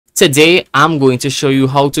Today, I'm going to show you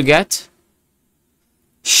how to get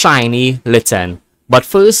shiny Litten. But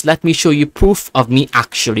first, let me show you proof of me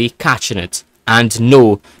actually catching it. And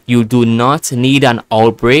no, you do not need an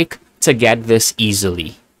outbreak to get this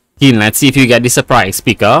easily. Let's see if you get the surprise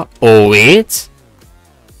speaker. Oh wait.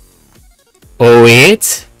 Oh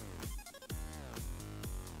wait.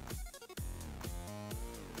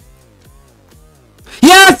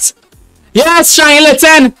 Yes! Yes, shiny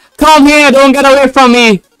Litten! Come here, don't get away from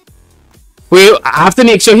me! Wait, I have to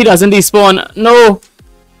make sure he doesn't despawn. No!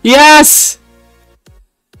 Yes!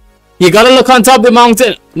 You gotta look on top of the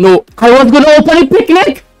mountain. No, I was gonna open a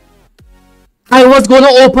picnic! I was gonna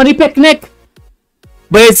open a picnic!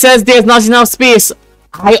 But it says there's not enough space.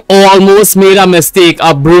 I almost made a mistake,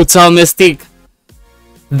 a brutal mistake.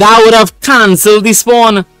 That would have cancelled the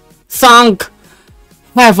spawn. Thank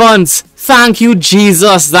heavens. Thank you,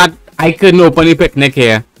 Jesus, that I couldn't open a picnic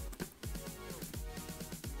here.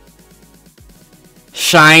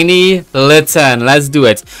 Shiny Litten. Let's do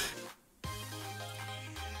it.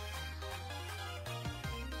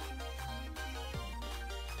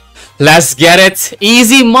 Let's get it.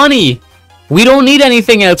 Easy money. We don't need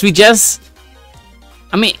anything else. We just...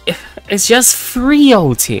 I mean, it's just free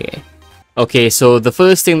out here. Okay, so the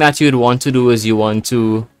first thing that you'd want to do is you want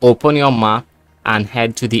to open your map and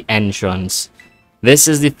head to the entrance. This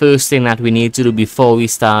is the first thing that we need to do before we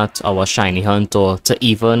start our shiny hunt, or to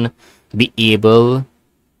even be able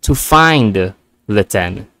to find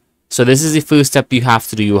Litten. So this is the first step you have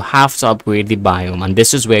to do. You have to upgrade the biome, and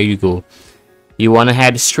this is where you go. You want to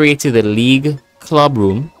head straight to the League Club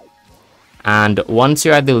Room. And once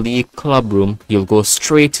you're at the League Club Room, you'll go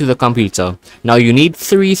straight to the computer. Now you need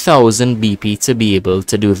 3000 BP to be able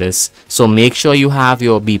to do this. So make sure you have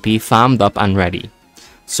your BP farmed up and ready.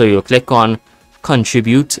 So you'll click on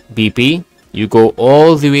Contribute BP. You go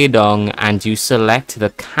all the way down and you select the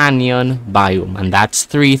Canyon biome. And that's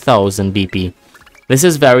 3000 BP. This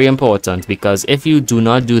is very important because if you do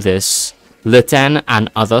not do this, Litten and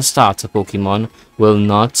other starter Pokemon will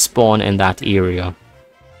not spawn in that area.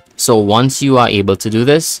 So once you are able to do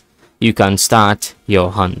this, you can start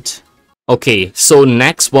your hunt. Okay, so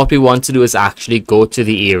next what we want to do is actually go to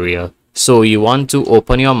the area. So you want to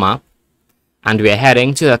open your map and we're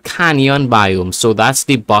heading to the Canyon biome. So that's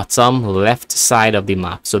the bottom left side of the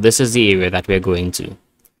map. So this is the area that we're going to.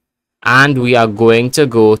 And we are going to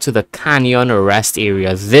go to the Canyon rest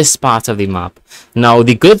area, this part of the map. Now,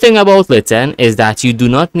 the good thing about Litten is that you do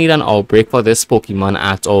not need an outbreak for this Pokemon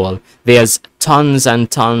at all. There's tons and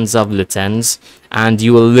tons of Littens, and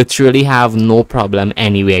you will literally have no problem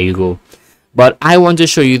anywhere you go. But I want to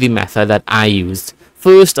show you the method that I used.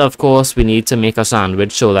 First, of course, we need to make a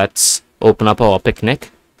sandwich, so let's open up our picnic.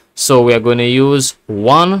 So we are going to use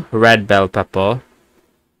 1 red bell pepper,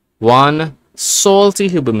 1 salty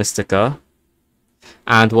Herba Mystica,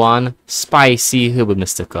 and 1 spicy Herba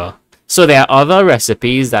Mystica. So there are other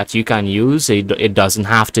recipes that you can use. It doesn't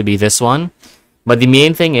have to be this one. But the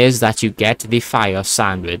main thing is that you get the fire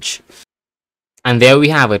sandwich. And there we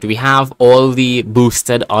have it. We have all the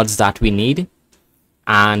boosted odds that we need.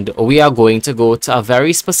 And we are going to go to a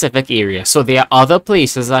very specific area. So there are other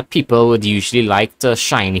places that people would usually like to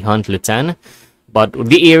shiny hunt Litten. But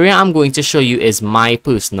the area I'm going to show you is my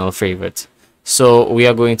personal favorite. So we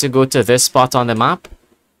are going to go to this spot on the map.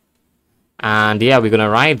 And yeah, we're going to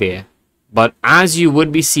ride there. But as you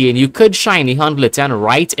would be seeing, you could shiny hunt Litten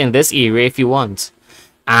right in this area if you want.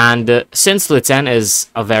 And since Litten is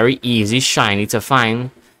a very easy shiny to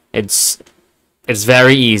find, it's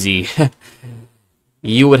very easy.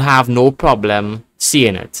 You would have no problem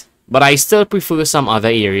seeing it. But I still prefer some other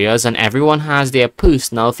areas, and everyone has their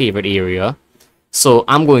personal favorite area. So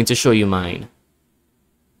I'm going to show you mine.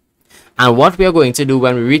 And what we are going to do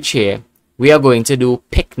when we reach here, we are going to do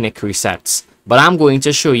picnic resets. But I'm going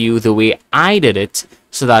to show you the way I did it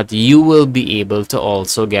so that you will be able to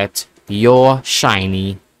also get your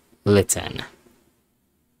shiny Litten.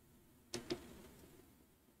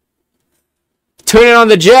 Turning on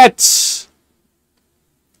the jets!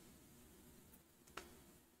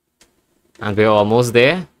 And we're almost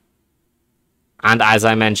there. And as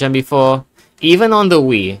I mentioned before, even on the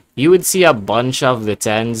way, you would see a bunch of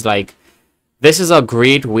Littens. Like, this is a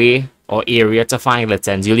great way or area to find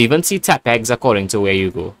Littens. You'll even see tap eggs according to where you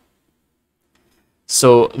go.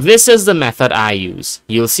 So this is the method I use.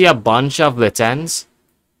 You'll see a bunch of Littens.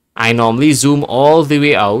 I normally zoom all the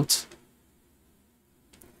way out.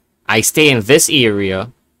 I stay in this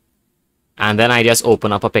area. And then I just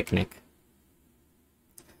open up a picnic.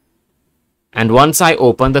 And once I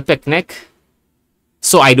open the picnic,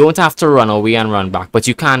 so I don't have to run away and run back, but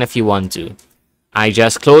you can if you want to. I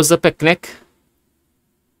just close the picnic.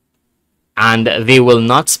 And they will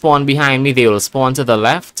not spawn behind me. They will spawn to the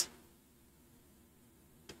left.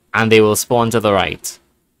 And they will spawn to the right.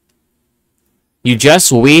 You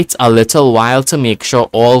just wait a little while to make sure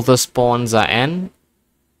all the spawns are in.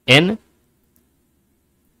 And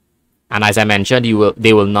as I mentioned,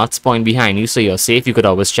 they will not spawn behind you, so you're safe. You could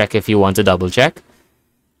always check if you want to double check.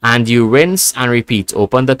 And you rinse and repeat.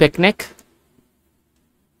 Open the picnic.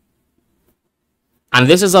 And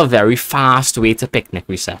this is a very fast way to picnic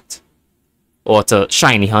reset. Or to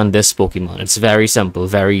shiny hunt this Pokemon. It's very simple,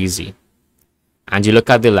 very easy. And you look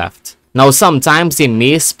at the left. Now sometimes they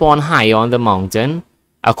may spawn higher on the mountain,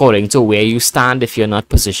 according to where you stand if you're not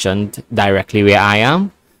positioned directly where I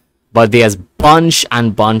am. But there's bunch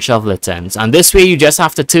and bunch of Littens. And this way you just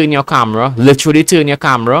have to turn your camera, literally turn your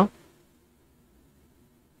camera.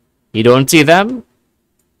 You don't see them?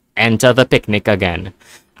 Enter the picnic again.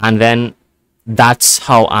 And then that's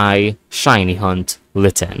how I shiny hunt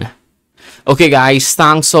Litten. Okay guys,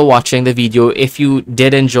 thanks for watching the video. If you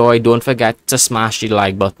did enjoy, don't forget to smash the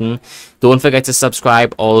like button. Don't forget to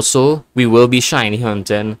subscribe. Also, we will be shiny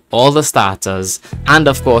hunting all the starters. And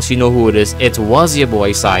of course, you know who it is. It was your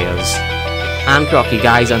boy Siahz. I'm Crocky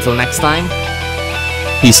guys. Until next time,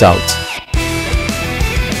 peace out.